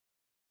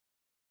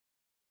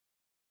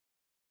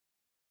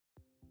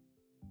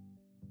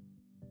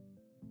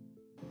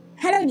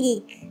Hello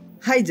Geek!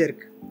 Hi Jerk.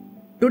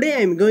 Today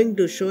I am going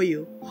to show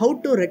you how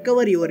to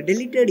recover your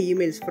deleted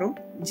emails from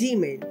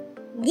Gmail.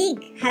 Geek,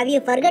 have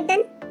you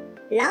forgotten?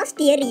 Last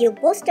year you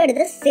posted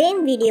the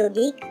same video,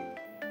 Geek.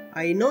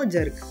 I know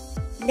Jerk,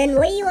 Then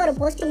why you are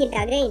posting it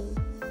again?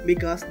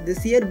 because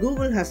this year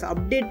Google has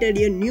updated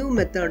a new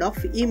method of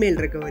email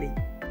recovery.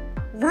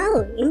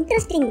 Wow,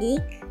 interesting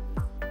Geek.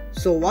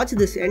 So watch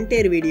this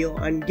entire video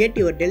and get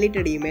your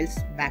deleted emails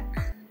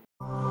back.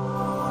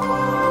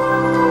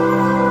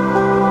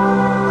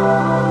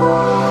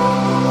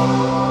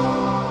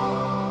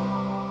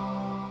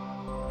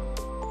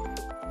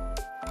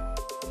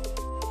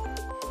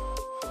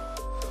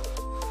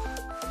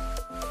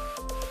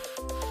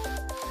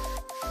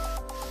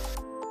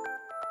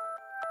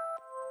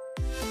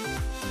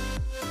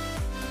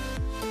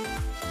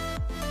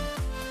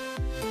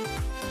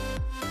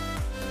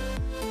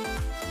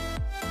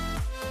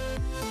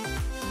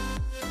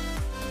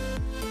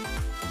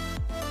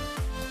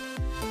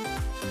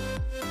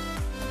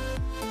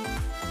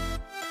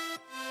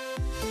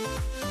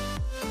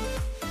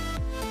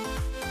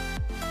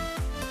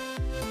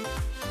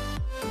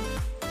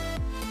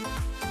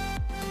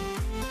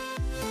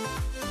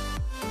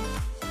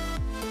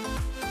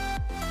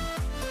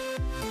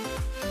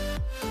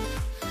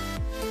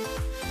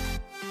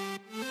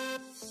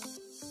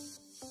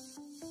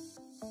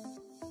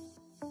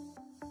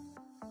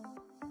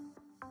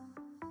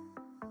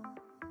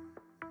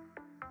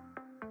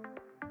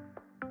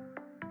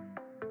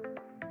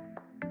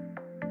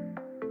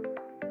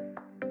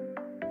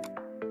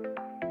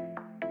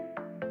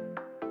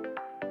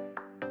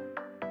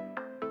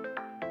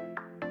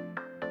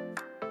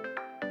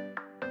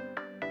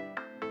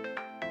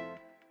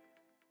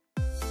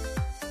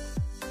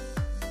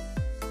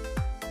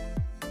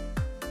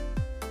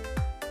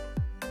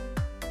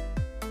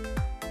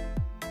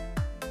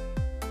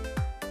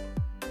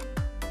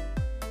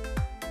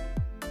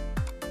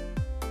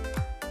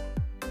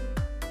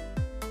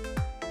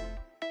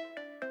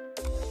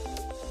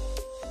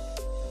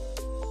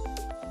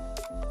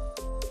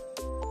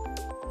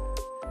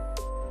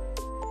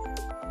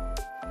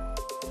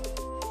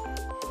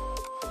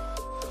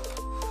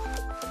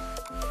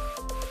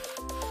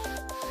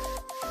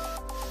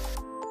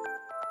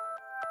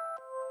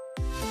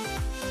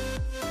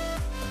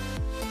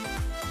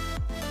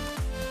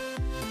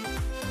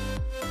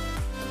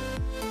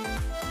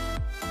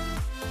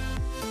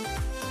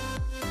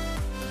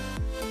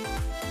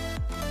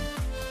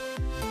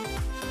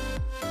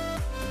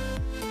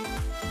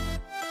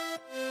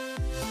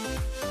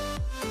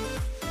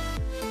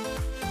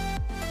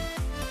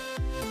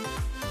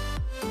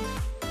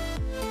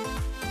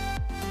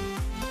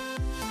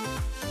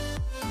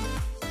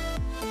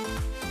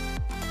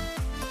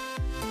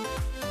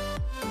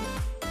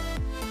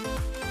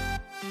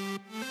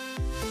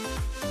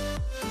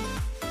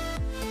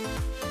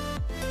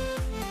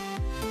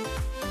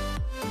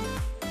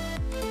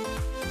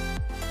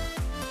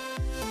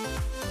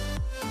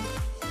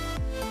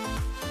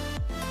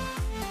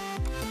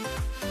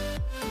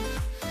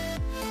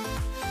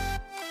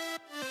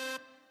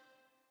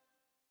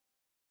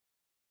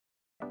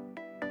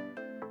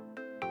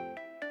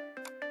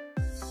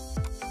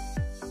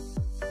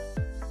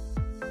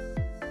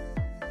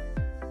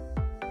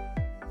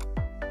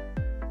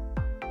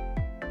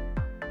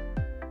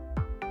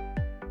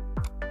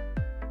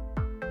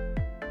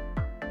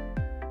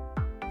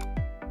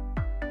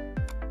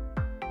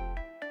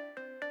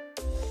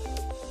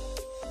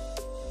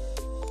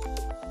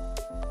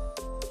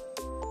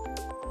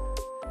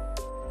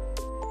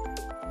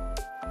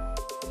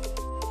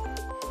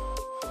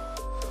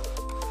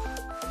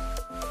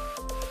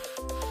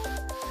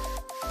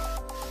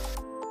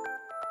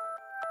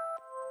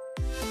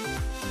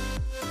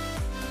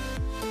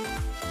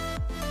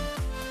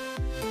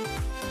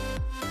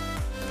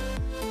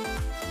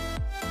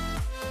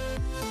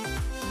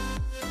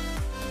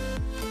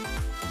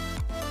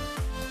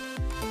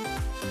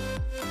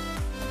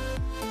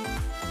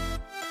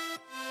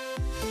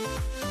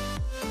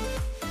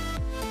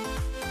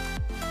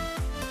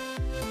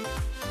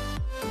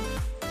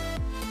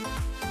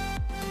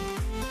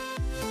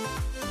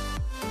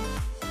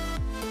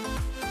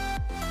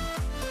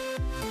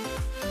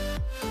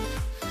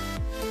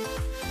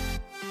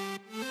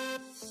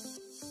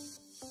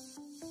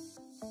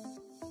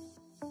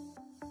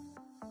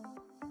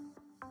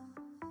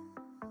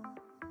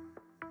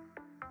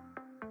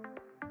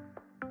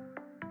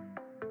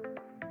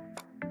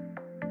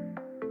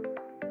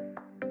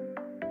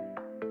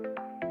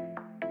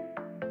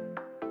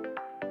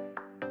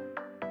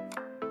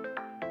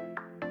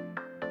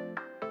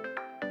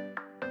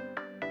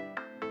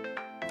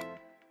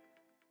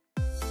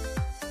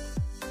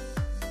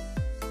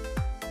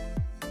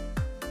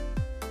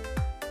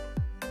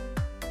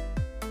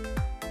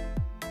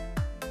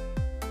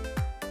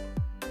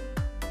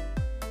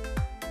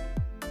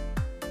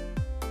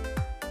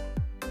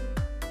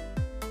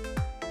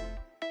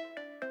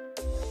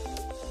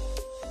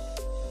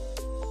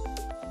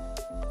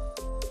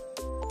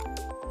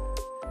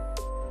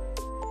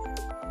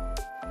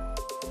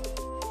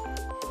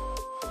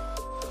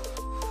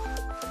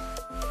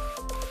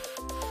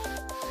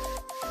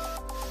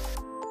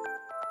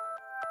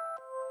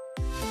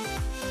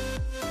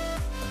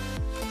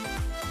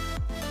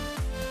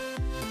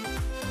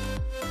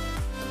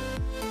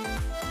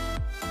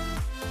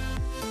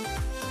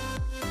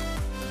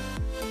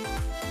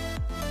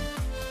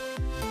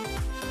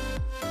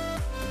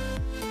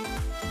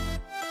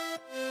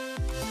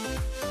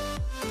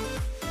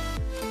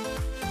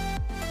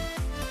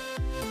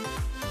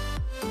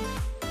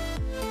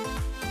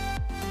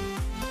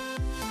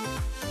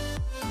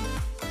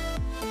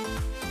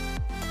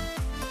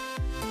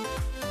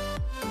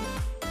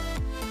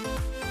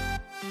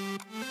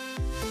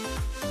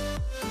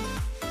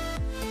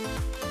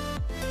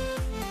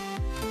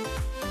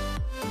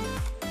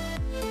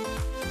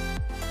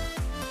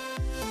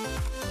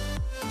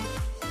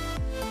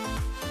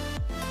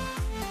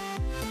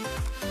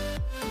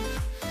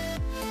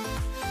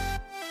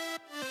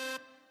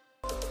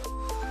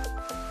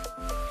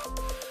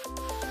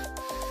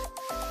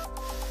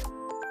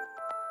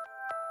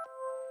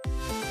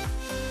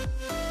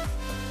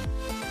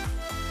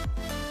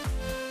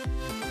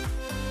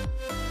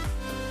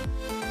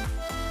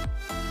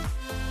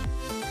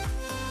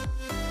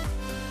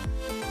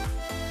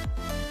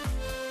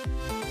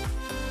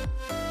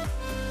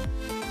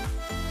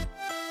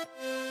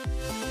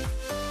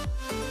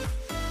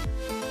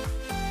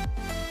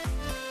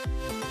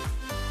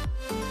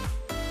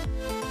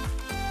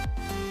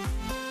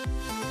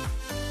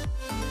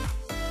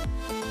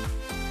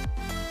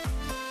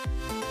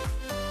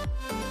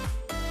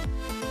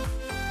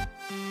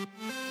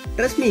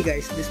 Trust me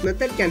guys, this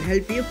method can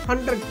help you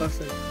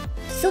 100%.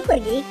 Super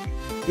geek.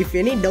 If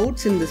any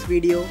doubts in this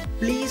video,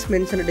 please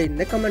mention it in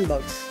the comment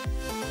box.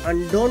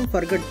 And don't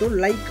forget to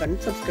like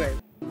and subscribe.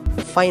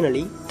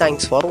 Finally,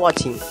 thanks for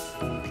watching.